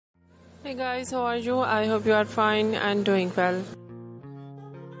Hey guys, how are you? I hope you are fine and doing well.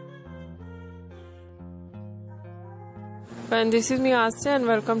 And this is me Asya and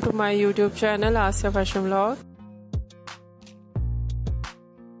welcome to my YouTube channel Asya Fashion Vlog.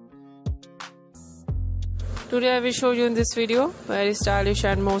 Today I will show you in this video very stylish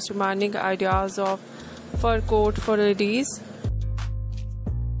and most demanding ideas of fur coat for ladies.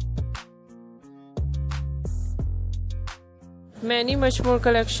 Much more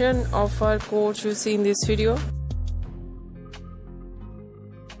collection of fur coats you see in this video.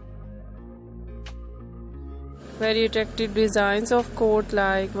 Very attractive designs of coat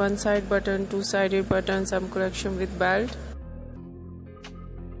like one side button, two-sided button, some collection with belt.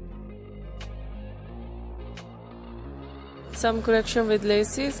 Some collection with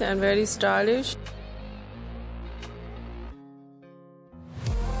laces and very stylish.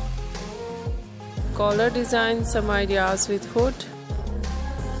 Collar design, some ideas with hood.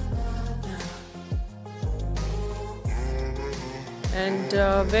 And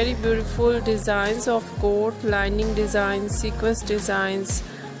very beautiful designs of coat, lining designs, sequence designs,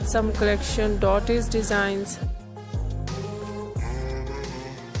 some collection dotted designs.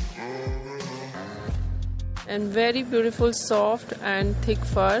 And very beautiful soft and thick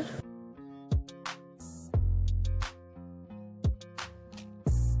fur.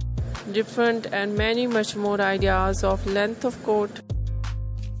 Different and much more ideas of length of coat.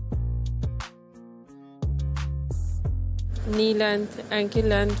 Knee length, ankle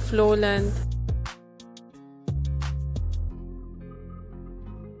length, floor length.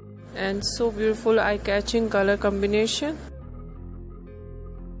 And so beautiful eye-catching color combination.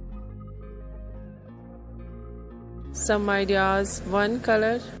 Some ideas, one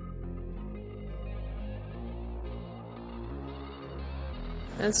color.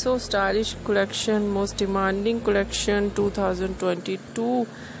 And so stylish collection, most demanding collection 2022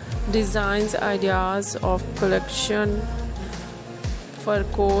 designs, ideas of collection fur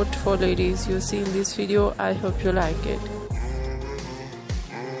coat for ladies you see in this video. I hope you like it.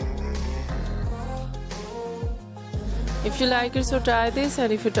 If you like it, so try this,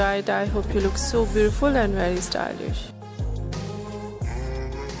 and if you try it, I hope you look so beautiful and very stylish.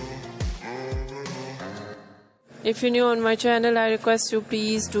 If you're new on my channel, I request you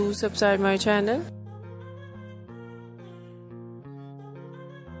please do subscribe my channel.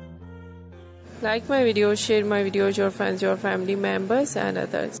 Like my videos, share my videos, your friends, your family members and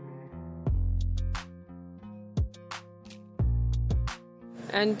others.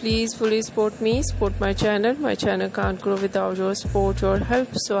 And please fully support me, support my channel. My channel can't grow without your support, your help,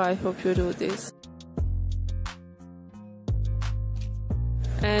 so I hope you do this.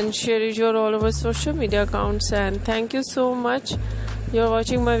 And share it your all over social media accounts. And thank you so much. You're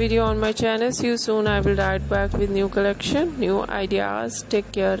watching my video on my channel. See you soon. I will write back with new collection, new ideas.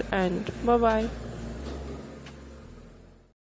 Take care and bye bye.